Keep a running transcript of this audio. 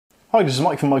Hi, this is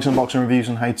Mike from Mike's Unboxing Reviews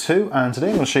and How To, and today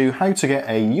I'm going to show you how to get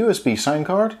a USB sound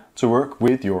card to work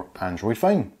with your Android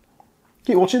phone.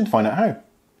 Keep watching to find out how.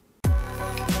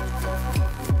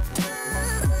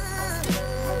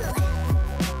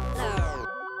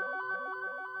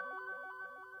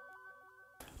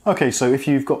 Okay, so if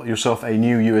you've got yourself a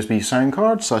new USB sound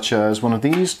card, such as one of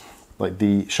these, like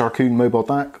the Sharkoon Mobile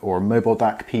DAC or Mobile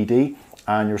DAC PD,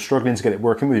 and you're struggling to get it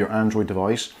working with your Android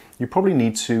device, you probably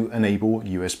need to enable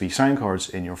USB sound cards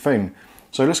in your phone.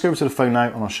 So let's go over to the phone now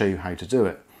and I'll show you how to do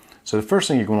it. So the first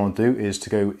thing you're going to want to do is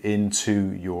to go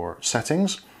into your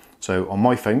settings. So on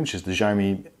my phone, which is the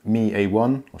Xiaomi Mi A2,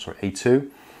 I'm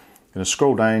going to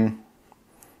scroll down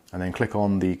and then click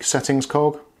on the settings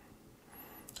cog.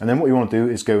 And then what you want to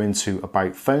do is go into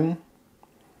About Phone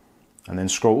and then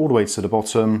scroll all the way to the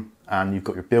bottom and you've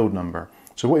got your build number.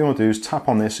 So what you want to do is tap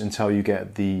on this until you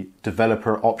get the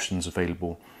developer options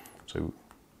available.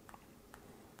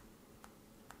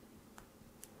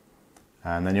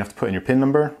 And then you have to put in your PIN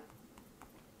number.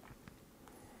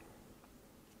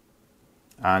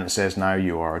 And it says now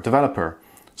you are a developer.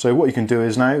 So what you can do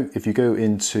is now, if you go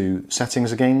into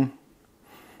settings again,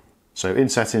 so in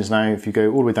settings now, if you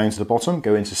go all the way down to the bottom,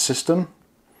 go into system,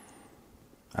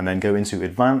 and then go into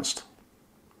advanced.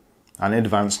 And in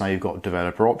advanced now you've got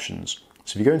developer options.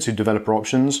 So if you go into developer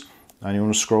options, and you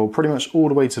want to scroll pretty much all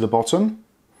the way to the bottom,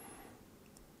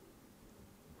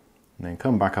 and then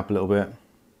come back up a little bit.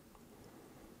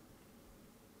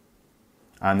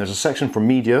 And there's a section for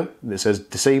media that says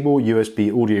disable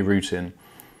USB audio routing.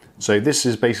 So this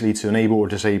is basically to enable or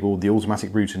disable the automatic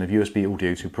routing of USB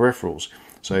audio to peripherals.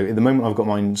 So at the moment I've got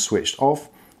mine switched off.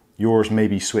 Yours may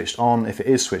be switched on. If it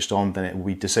is switched on, then it will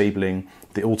be disabling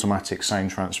the automatic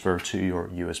sound transfer to your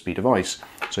USB device.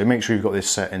 So make sure you've got this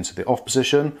set into the off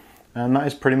position, and that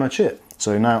is pretty much it.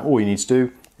 So now all you need to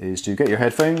do is to get your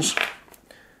headphones,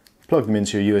 plug them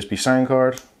into your USB sound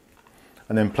card,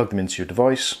 and then plug them into your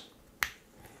device.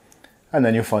 And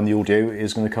then you'll find the audio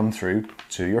is going to come through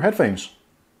to your headphones.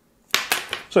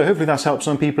 So hopefully that's helped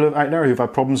some people out there who've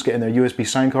had problems getting their USB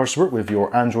sound cards to work with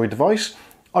your Android device.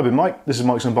 I've been Mike, this is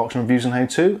Mike's Unboxing Reviews and How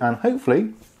To, and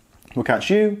hopefully we'll catch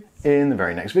you in the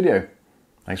very next video.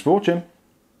 Thanks for watching.